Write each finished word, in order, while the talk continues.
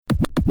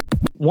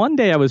One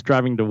day I was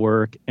driving to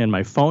work and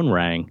my phone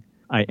rang.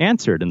 I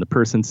answered and the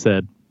person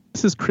said,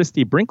 "This is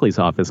Christy Brinkley's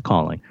office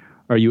calling.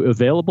 Are you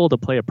available to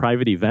play a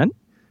private event?"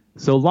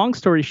 So long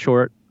story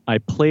short, I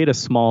played a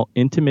small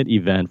intimate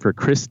event for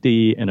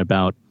Christy and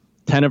about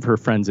 10 of her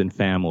friends and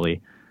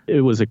family.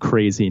 It was a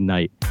crazy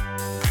night.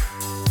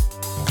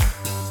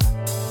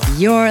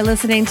 You're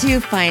listening to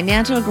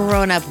Financial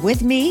Grown-Up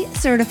with me,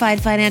 certified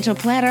financial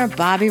planner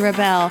Bobbi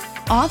Rebell,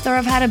 author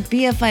of How to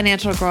Be a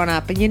Financial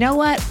Grown-Up. And you know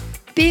what?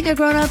 Being a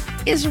grown-up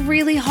is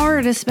really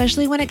hard,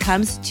 especially when it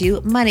comes to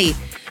money.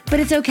 But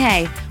it's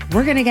okay.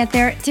 We're going to get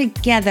there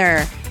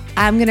together.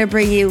 I'm going to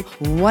bring you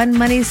one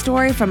money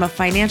story from a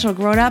financial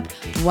grown-up,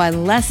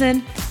 one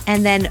lesson,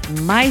 and then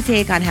my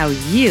take on how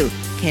you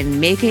can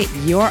make it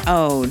your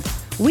own.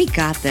 We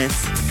got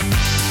this.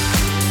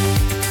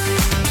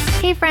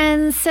 Hey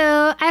friends,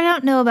 so I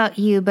don't know about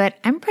you, but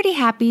I'm pretty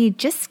happy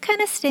just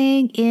kind of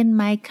staying in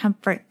my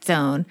comfort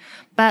zone.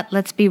 But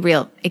let's be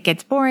real, it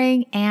gets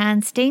boring,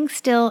 and staying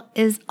still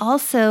is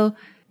also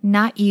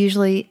not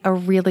usually a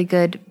really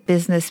good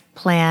business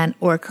plan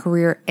or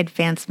career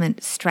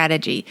advancement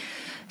strategy.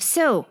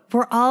 So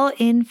we're all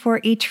in for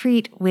a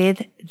treat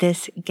with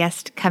this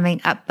guest coming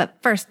up. But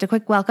first, a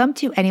quick welcome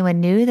to anyone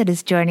new that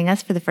is joining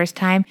us for the first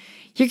time.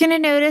 You're going to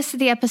notice that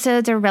the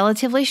episodes are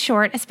relatively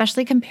short,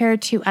 especially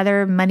compared to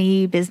other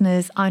money,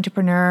 business,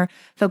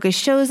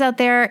 entrepreneur-focused shows out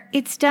there.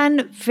 It's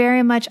done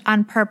very much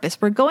on purpose.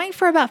 We're going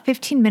for about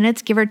 15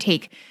 minutes, give or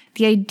take.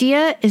 The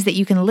idea is that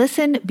you can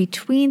listen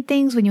between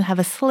things when you have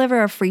a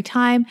sliver of free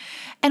time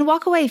and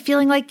walk away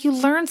feeling like you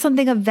learned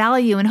something of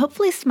value and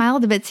hopefully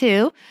smiled a bit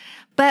too.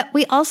 But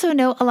we also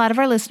know a lot of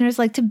our listeners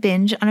like to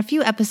binge on a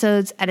few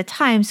episodes at a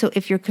time. So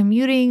if you're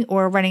commuting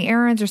or running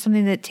errands or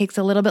something that takes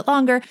a little bit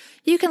longer,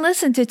 you can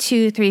listen to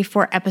 2, 3,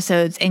 4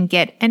 episodes and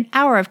get an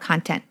hour of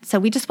content. So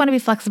we just want to be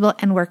flexible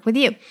and work with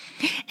you.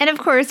 And of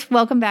course,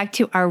 welcome back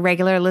to our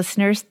regular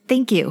listeners.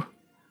 Thank you.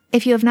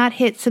 If you have not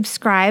hit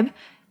subscribe,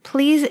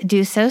 please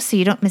do so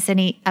you don't miss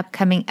any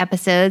upcoming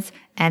episodes.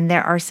 And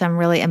there are some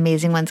really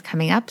amazing ones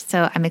coming up.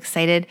 So I'm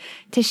excited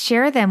to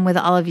share them with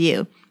all of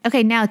you.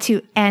 Okay, now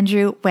to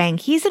Andrew Wang.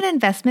 He's an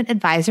investment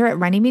advisor at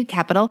Runnymede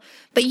Capital,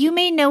 but you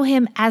may know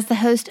him as the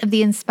host of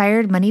the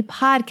Inspired Money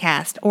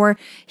podcast, or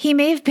he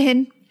may have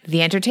been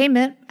the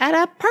entertainment at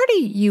a party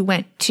you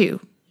went to.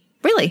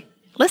 Really?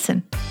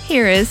 Listen,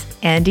 here is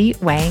Andy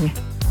Wang.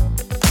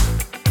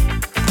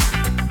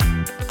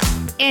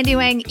 Andy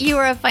Wang, you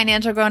are a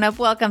financial grown-up.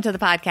 Welcome to the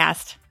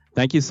podcast.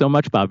 Thank you so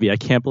much, Bobbi. I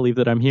can't believe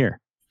that I'm here.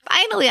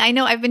 Finally, I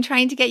know I've been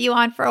trying to get you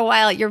on for a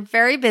while. You're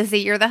very busy.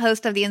 You're the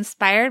host of the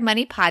Inspired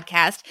Money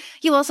podcast.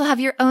 You also have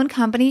your own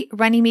company,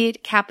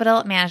 Runnymede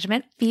Capital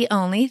Management, fee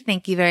only.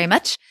 Thank you very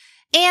much.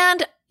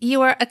 And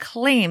you are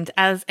acclaimed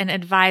as an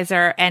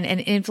advisor and an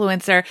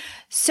influencer,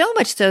 so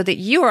much so that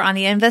you are on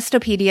the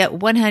Investopedia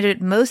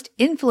 100 Most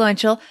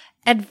Influential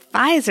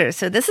Advisors.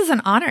 So this is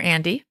an honor,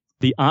 Andy.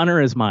 The honor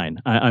is mine.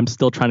 I'm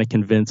still trying to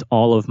convince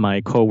all of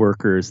my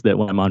coworkers that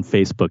when I'm on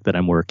Facebook that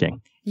I'm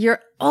working.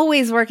 You're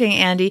always working,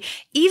 Andy,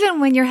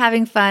 even when you're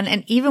having fun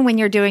and even when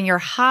you're doing your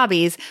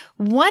hobbies,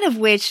 one of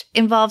which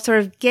involves sort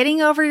of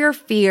getting over your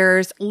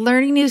fears,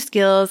 learning new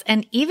skills,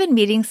 and even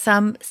meeting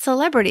some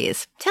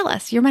celebrities. Tell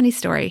us your money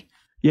story.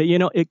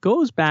 Yeah, it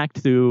goes back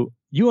to,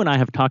 you and I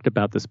have talked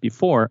about this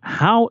before.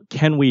 How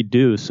can we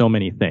do so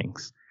many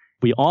things?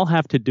 We all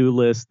have to-do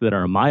lists that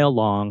are a mile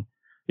long.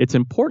 It's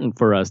important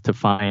for us to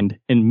find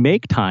and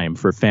make time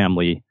for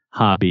family,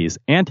 hobbies,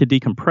 and to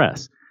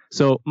decompress.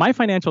 So my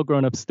financial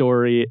grown-up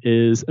story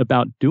is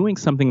about doing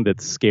something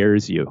that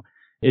scares you.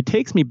 It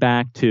takes me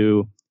back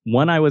to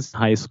when I was in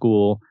high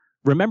school.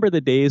 Remember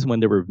the days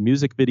when there were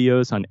music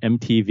videos on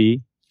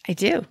MTV? I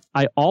do.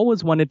 I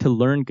always wanted to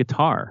learn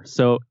guitar.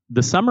 So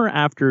the summer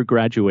after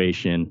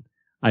graduation,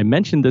 I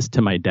mentioned this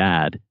to my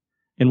dad.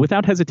 And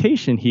without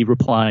hesitation, he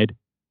replied,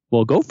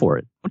 "Well, go for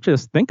it. Don't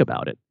just think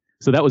about it."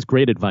 So that was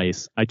great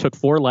advice. I took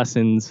 4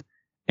 lessons,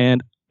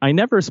 and I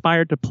never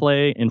aspired to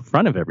play in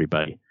front of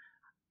everybody.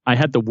 I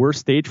had the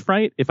worst stage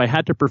fright. If I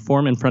had to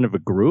perform in front of a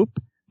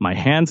group, my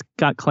hands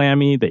got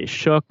clammy, they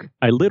shook.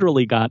 I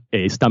literally got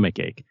a stomach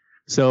ache.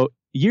 So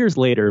years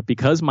later,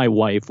 because my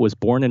wife was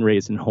born and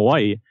raised in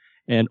Hawaii,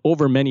 and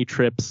over many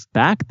trips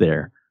back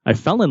there, I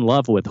fell in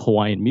love with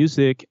Hawaiian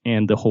music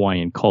and the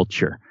Hawaiian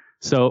culture.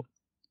 So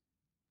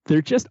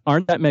there just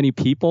aren't that many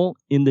people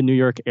in the New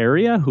York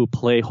area who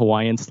play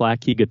Hawaiian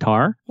slack key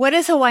guitar. What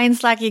is Hawaiian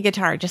slack key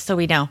guitar, just so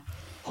we know?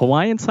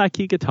 Hawaiian slack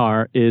key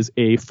guitar is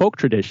a folk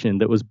tradition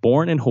that was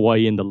born in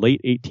Hawaii in the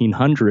late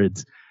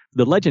 1800s.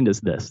 The legend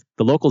is this: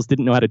 the locals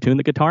didn't know how to tune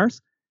the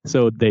guitars,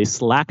 so they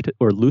slacked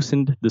or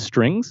loosened the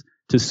strings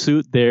to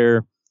suit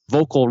their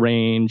vocal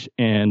range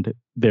and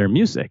their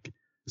music.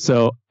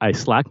 So I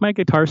slacked my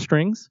guitar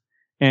strings,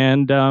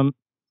 and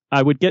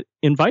I would get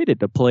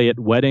invited to play at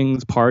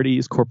weddings,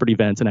 parties, corporate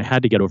events, and I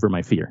had to get over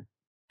my fear.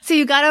 So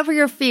you got over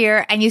your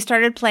fear and you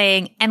started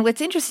playing. And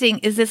what's interesting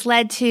is this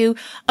led to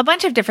a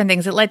bunch of different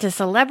things. It led to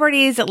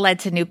celebrities. It led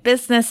to new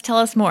business. Tell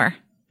us more.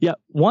 Yeah.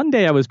 One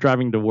day I was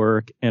driving to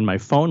work and my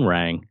phone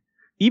rang.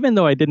 Even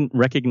though I didn't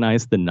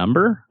recognize the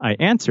number, I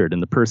answered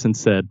and the person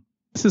said,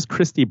 This is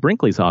Christy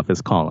Brinkley's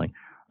office calling.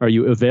 Are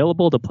you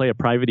available to play a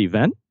private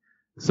event?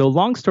 So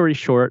long story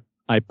short,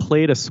 I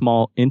played a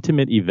small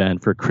intimate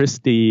event for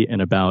Christy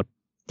and about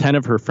 10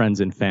 of her friends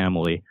and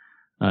family.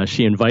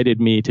 She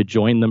invited me to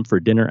join them for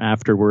dinner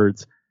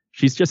afterwards.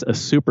 She's just a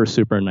super,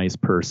 super nice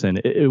person.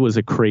 It was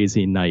a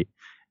crazy night.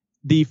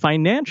 The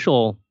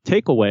financial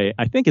takeaway,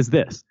 I think, is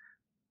this.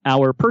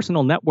 Our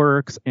personal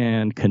networks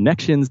and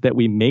connections that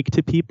we make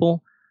to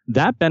people,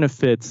 that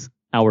benefits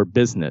our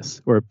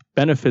business or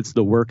benefits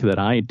the work that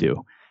I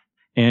do.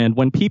 And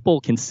when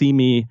people can see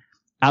me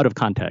out of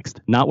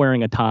context, not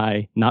wearing a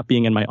tie, not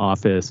being in my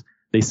office,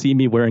 they see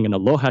me wearing an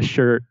Aloha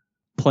shirt,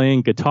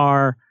 playing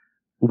guitar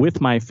with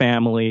my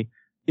family,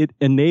 it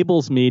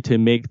enables me to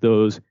make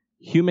those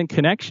human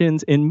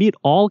connections and meet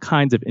all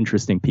kinds of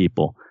interesting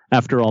people.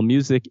 After all,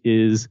 music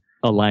is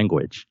a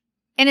language.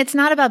 And it's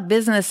not about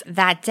business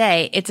that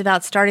day. It's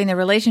about starting the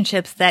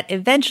relationships that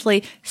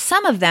eventually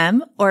some of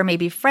them, or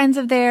maybe friends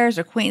of theirs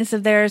or acquaintances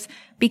of theirs,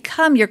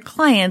 become your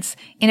clients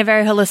in a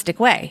very holistic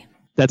way.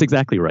 That's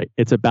exactly right.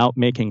 It's about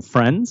making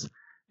friends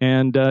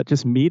and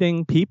just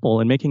meeting people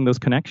and making those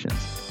connections.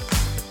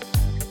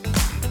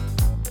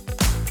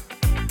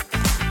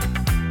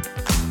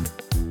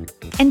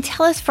 And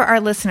tell us, for our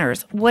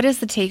listeners, what is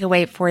the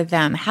takeaway for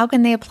them? How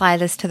can they apply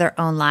this to their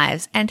own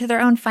lives and to their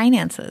own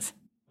finances?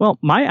 Well,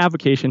 my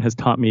avocation has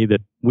taught me that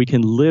we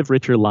can live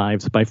richer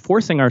lives by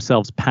forcing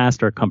ourselves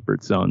past our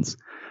comfort zones,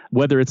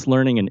 whether it's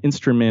learning an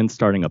instrument,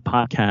 starting a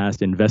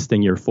podcast,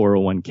 investing your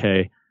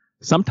 401k.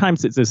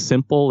 Sometimes it's as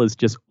simple as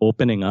just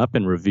opening up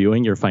and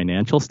reviewing your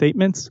financial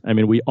statements. I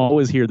mean, we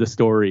always hear the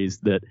stories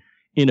that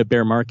in a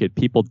bear market,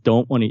 people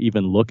don't want to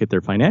even look at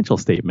their financial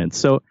statements.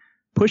 So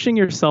pushing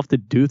yourself to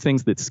do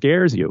things that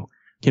scares you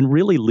can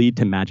really lead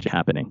to magic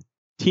happening.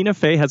 Tina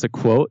Fey has a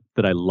quote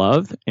that I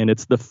love, and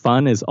it's "the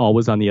fun is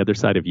always on the other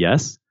side of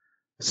yes."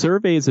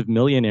 Surveys of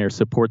millionaires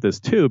support this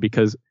too,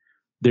 because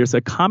there's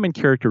a common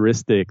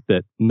characteristic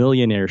that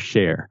millionaires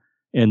share,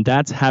 and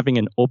that's having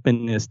an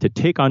openness to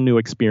take on new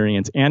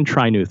experience and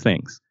try new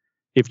things.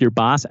 If your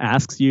boss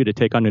asks you to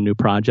take on a new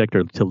project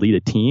or to lead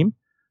a team,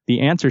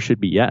 the answer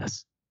should be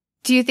yes.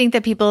 Do you think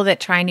that people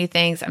that try new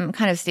things, I'm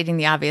kind of stating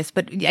the obvious,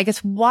 but I guess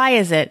why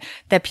is it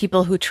that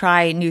people who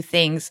try new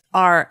things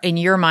are, in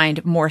your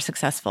mind, more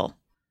successful?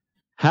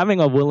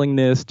 Having a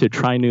willingness to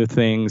try new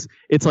things,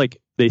 it's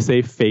like they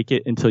say, fake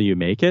it until you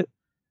make it.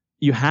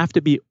 You have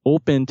to be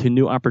open to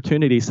new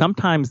opportunities.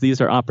 Sometimes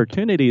these are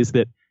opportunities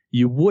that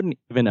you wouldn't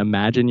even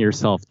imagine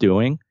yourself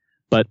doing,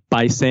 but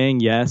by saying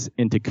yes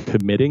and to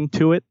committing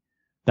to it,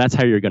 that's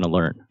how you're going to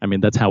learn. I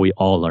mean, that's how we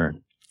all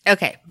learn.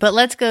 Okay, but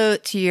let's go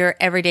to your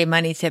everyday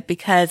money tip,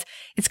 because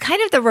it's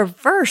kind of the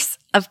reverse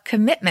of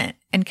commitment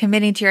and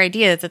committing to your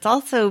ideas. It's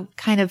also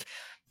kind of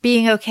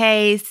being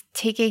okay,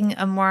 taking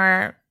a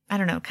more, I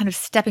don't know, kind of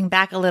stepping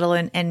back a little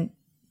and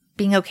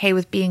being okay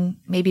with being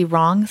maybe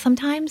wrong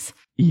sometimes.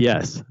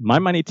 Yes. My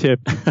money tip,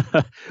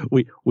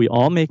 we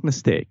all make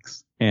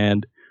mistakes.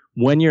 And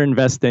when you're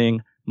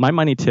investing, my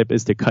money tip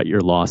is to cut your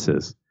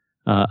losses.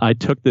 I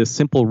took this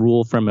simple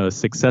rule from a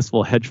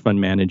successful hedge fund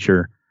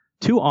manager.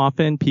 Too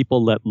often,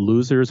 people let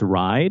losers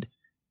ride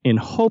in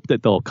hope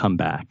that they'll come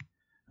back.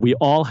 We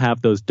all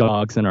have those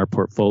dogs in our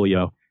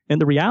portfolio.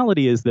 And the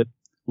reality is that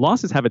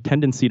losses have a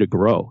tendency to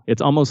grow.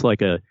 It's almost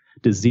like a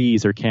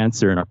disease or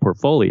cancer in our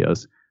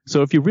portfolios.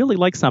 So if you really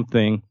like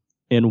something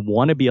and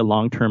want to be a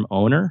long-term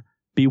owner,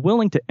 be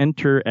willing to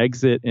enter,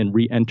 exit, and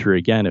re-enter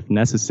again if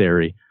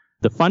necessary.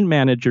 The fund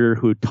manager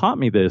who taught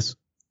me this,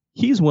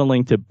 he's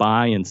willing to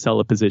buy and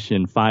sell a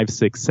position 5,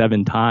 6,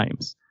 7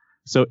 times.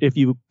 So if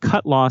you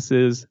cut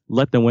losses,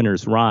 let the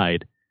winners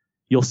ride,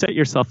 you'll set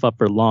yourself up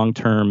for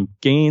long-term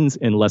gains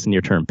and lessen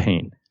your term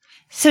pain.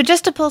 So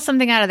just to pull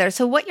something out of there.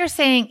 So what you're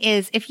saying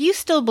is if you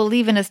still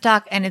believe in a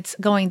stock and it's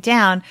going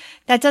down,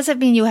 that doesn't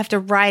mean you have to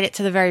ride it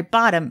to the very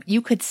bottom.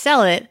 You could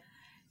sell it,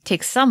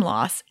 take some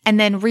loss, and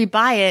then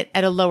rebuy it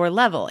at a lower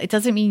level. It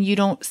doesn't mean you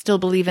don't still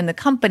believe in the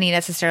company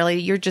necessarily.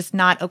 You're just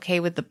not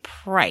okay with the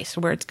price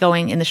where it's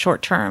going in the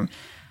short term.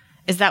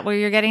 Is that what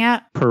you're getting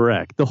at?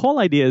 Correct. The whole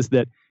idea is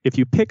that if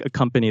you pick a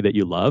company that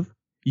you love,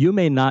 you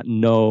may not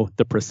know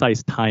the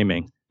precise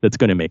timing that's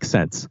going to make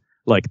sense,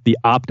 like the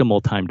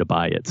optimal time to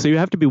buy it. So you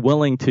have to be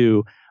willing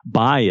to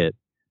buy it,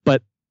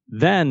 but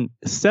then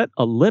set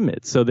a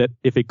limit so that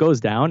if it goes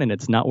down and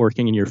it's not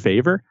working in your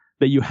favor,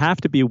 that you have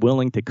to be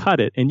willing to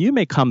cut it. And you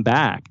may come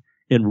back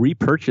and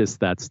repurchase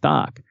that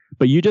stock,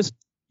 but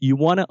you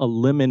want to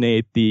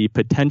eliminate the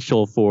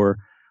potential for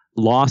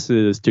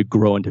losses to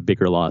grow into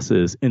bigger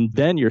losses. And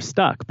then you're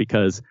stuck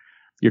because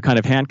you're kind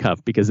of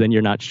handcuffed, because then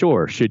you're not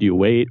sure, should you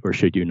wait or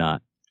should you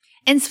not?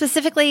 And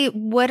specifically,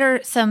 what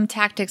are some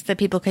tactics that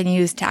people can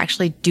use to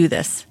actually do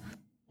this?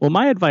 Well,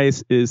 my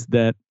advice is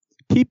that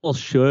people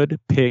should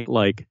pick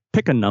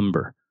a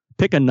number.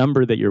 Pick a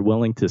number that you're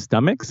willing to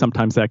stomach.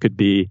 Sometimes that could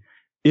be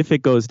if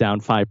it goes down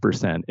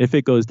 5%, if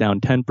it goes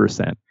down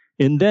 10%.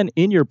 And then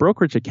in your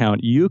brokerage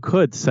account, you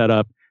could set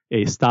up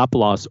a stop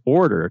loss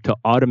order to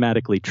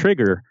automatically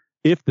trigger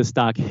if the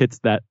stock hits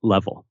that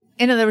level.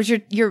 In other words,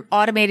 you're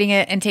automating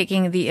it and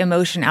taking the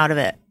emotion out of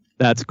it.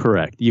 That's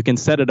correct. You can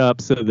set it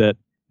up so that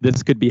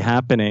this could be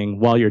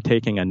happening while you're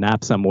taking a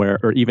nap somewhere,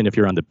 or even if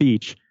you're on the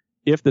beach.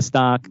 If the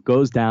stock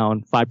goes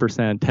down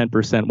 5%,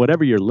 10%,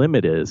 whatever your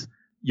limit is,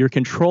 you're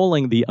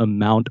controlling the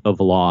amount of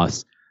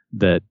loss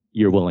that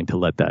you're willing to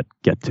let that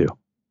get to.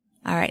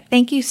 All right.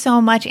 Thank you so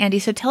much, Andy.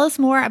 So tell us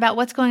more about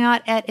what's going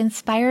on at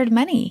Inspired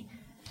Money.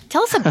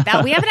 Tell us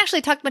about, we haven't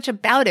actually talked much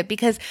about it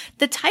because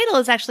the title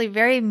is actually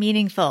very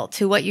meaningful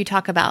to what you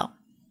talk about.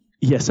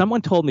 Yeah,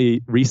 someone told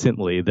me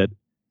recently that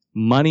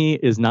money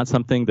is not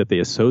something that they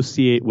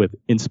associate with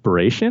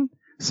inspiration.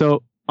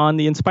 So on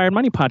the Inspired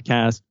Money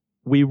podcast,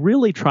 we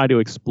really try to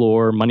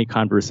explore money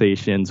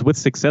conversations with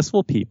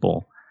successful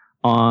people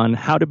on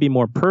how to be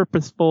more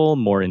purposeful,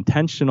 more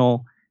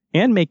intentional,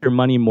 and make your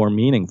money more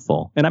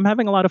meaningful. And I'm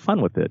having a lot of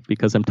fun with it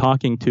because I'm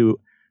talking to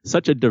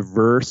such a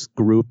diverse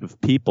group of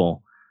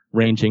people,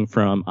 ranging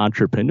from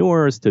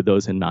entrepreneurs to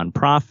those in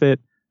nonprofit.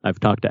 I've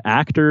talked to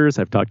actors,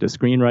 I've talked to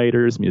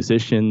screenwriters,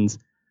 musicians.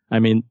 I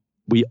mean,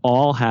 we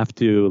all have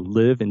to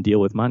live and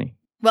deal with money.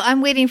 Well,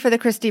 I'm waiting for the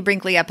Christy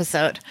Brinkley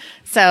episode.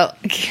 So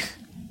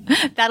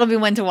that'll be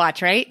one to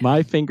watch, right?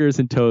 My fingers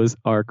and toes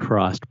are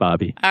crossed,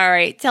 Bobby. All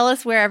right. Tell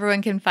us where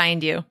everyone can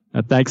find you.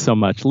 Thanks so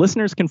much.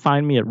 Listeners can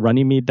find me at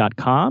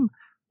runnymede.com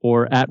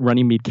or at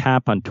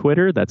runnymedcap on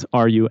Twitter. That's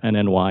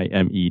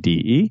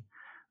RUNNYMEDE.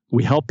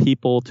 We help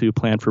people to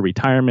plan for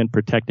retirement,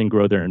 protect and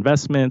grow their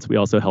investments. We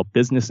also help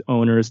business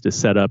owners to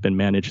set up and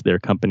manage their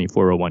company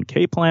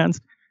 401k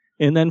plans.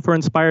 And then for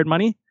Inspired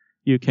Money,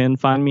 you can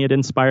find me at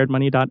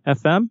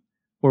inspiredmoney.fm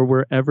or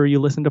wherever you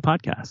listen to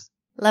podcasts.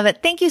 Love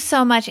it. Thank you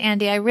so much,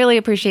 Andy. I really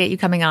appreciate you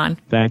coming on.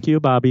 Thank you,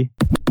 Bobby.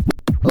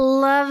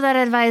 Love that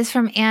advice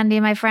from Andy,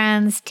 my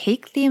friends.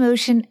 Take the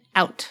emotion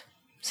out.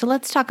 So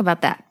let's talk about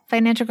that.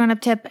 Financial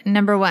grown-up tip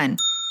number 1.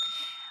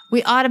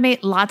 We automate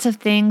lots of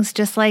things,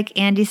 just like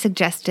Andy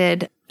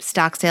suggested.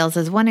 Stock sales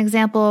is one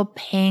example.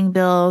 Paying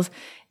bills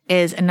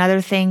is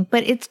another thing.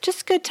 But it's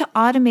just good to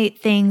automate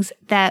things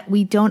that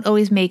we don't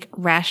always make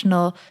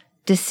rational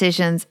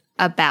decisions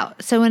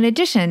about. So in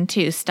addition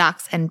to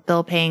stocks and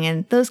bill paying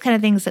and those kind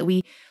of things that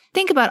we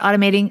think about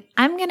automating,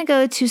 I'm going to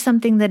go to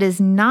something that is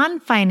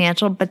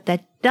non-financial, but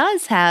that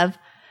does have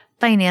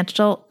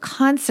financial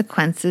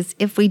consequences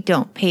if we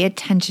don't pay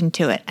attention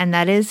to it. And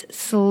that is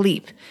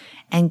sleep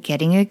and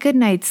getting a good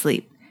night's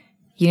sleep.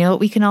 You know what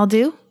we can all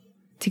do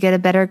to get a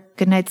better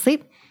good night's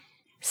sleep?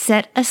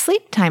 Set a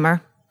sleep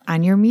timer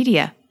on your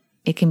media.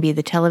 It can be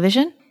the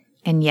television.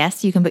 And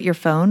yes, you can put your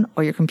phone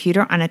or your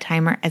computer on a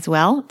timer as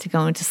well to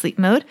go into sleep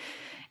mode.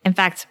 In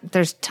fact,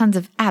 there's tons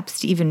of apps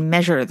to even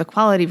measure the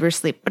quality of your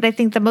sleep. But I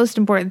think the most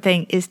important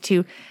thing is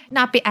to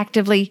not be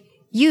actively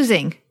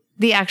using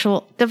the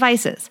actual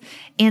devices.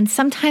 And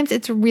sometimes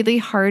it's really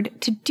hard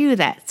to do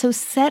that. So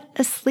set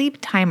a sleep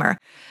timer.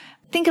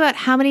 Think about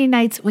how many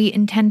nights we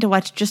intend to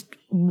watch just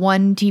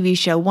one TV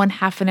show, one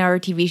half-an-hour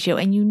TV show,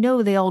 and you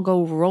know they all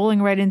go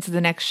rolling right into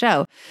the next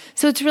show.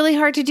 So it's really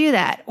hard to do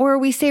that. Or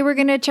we say we're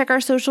going to check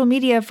our social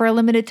media for a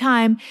limited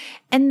time,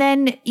 and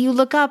then you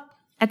look up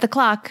at the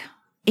clock,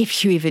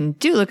 if you even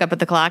do look up at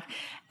the clock,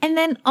 and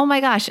then, oh my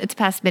gosh, it's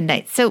past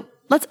midnight. So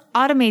let's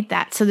automate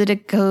that so that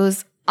it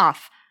goes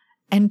off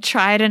and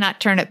try to not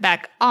turn it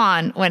back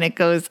on when it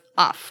goes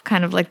off,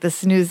 kind of like the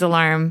snooze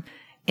alarm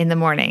in the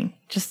morning.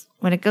 Just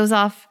when it goes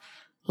off,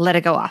 let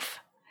it go off.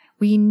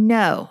 We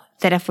know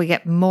that if we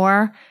get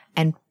more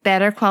and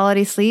better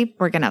quality sleep,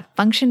 we're going to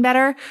function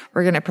better.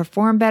 We're going to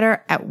perform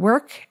better at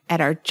work,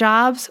 at our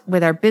jobs,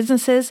 with our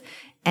businesses.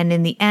 And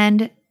in the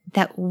end,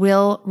 that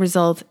will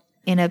result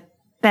in a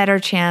better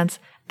chance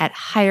at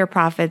higher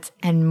profits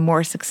and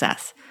more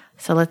success.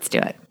 So let's do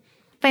it.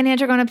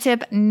 Financial grown-up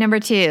tip number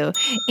 2.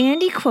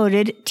 Andy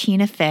quoted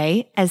Tina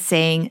Fey as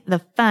saying,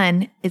 "The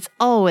fun is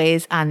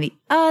always on the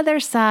other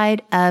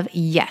side of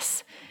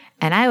yes."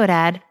 And I would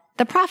add,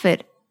 the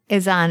profit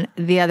is on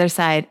the other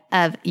side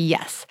of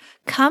yes.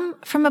 Come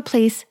from a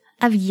place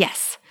of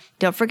yes.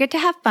 Don't forget to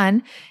have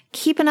fun.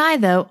 Keep an eye,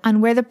 though,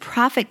 on where the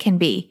profit can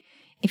be.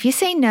 If you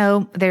say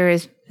no, there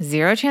is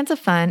 0 chance of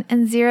fun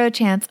and 0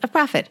 chance of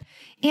profit.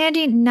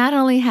 Andy not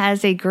only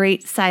has a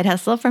great side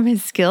hustle from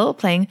his skill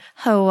playing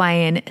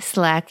Hawaiian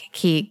slack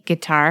key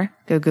guitar.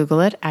 Go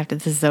Google it. After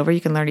this is over,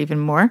 you can learn even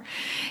more.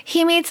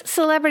 He meets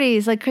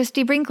celebrities like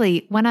Christy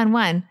Brinkley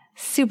one-on-one.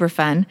 Super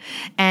fun.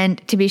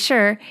 And to be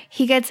sure,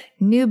 he gets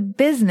new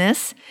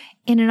business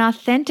in an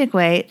authentic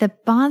way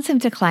that bonds him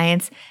to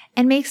clients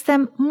and makes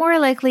them more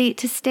likely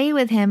to stay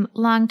with him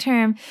long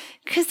term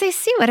because they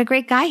see what a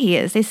great guy he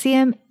is. They see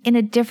him in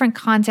a different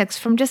context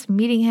from just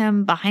meeting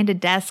him behind a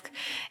desk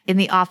in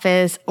the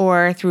office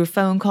or through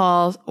phone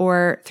calls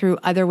or through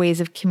other ways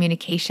of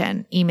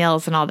communication,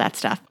 emails and all that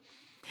stuff.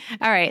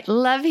 All right.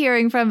 Love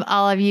hearing from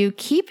all of you.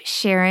 Keep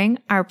sharing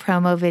our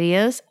promo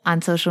videos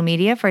on social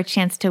media for a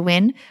chance to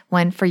win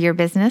one for your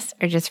business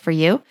or just for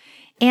you.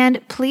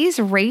 And please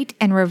rate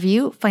and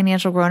review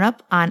Financial Grown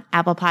Up on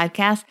Apple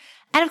Podcasts.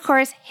 And of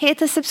course, hit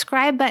the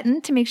subscribe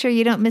button to make sure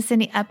you don't miss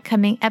any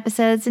upcoming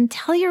episodes, and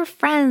tell your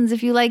friends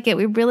if you like it.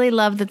 We really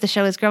love that the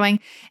show is growing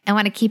and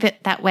want to keep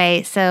it that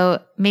way.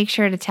 So make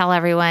sure to tell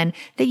everyone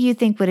that you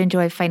think would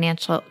enjoy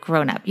Financial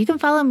Grown Up. You can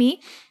follow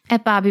me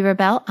at Bobbi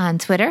Rebell on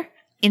Twitter,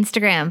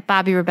 Instagram,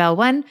 Bobbi Rebell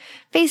 1,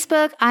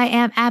 Facebook, I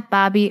am at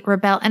Bobbi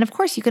Rebell. And of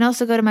course, you can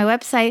also go to my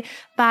website,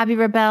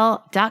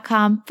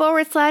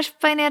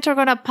 BobbiRebell.com/Financial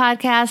Grown Up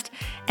Podcast,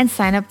 and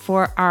sign up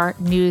for our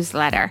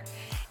newsletter.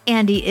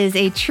 Andy is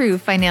a true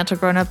financial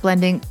grown-up,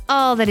 blending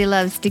all that he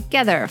loves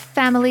together: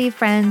 family,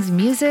 friends,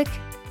 music,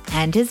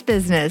 and his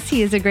business.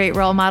 He is a great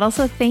role model.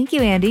 So thank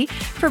you, Andy,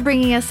 for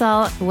bringing us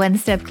all one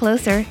step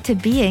closer to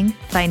being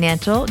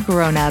financial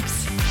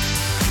grown-ups.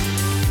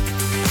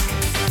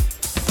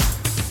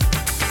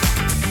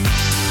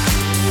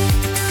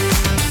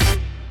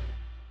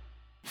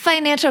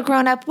 Financial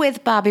Grown Up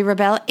with Bobbi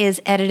Rebell is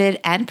edited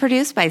and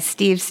produced by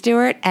Steve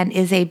Stewart and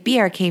is a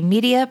BRK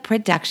Media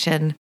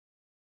production.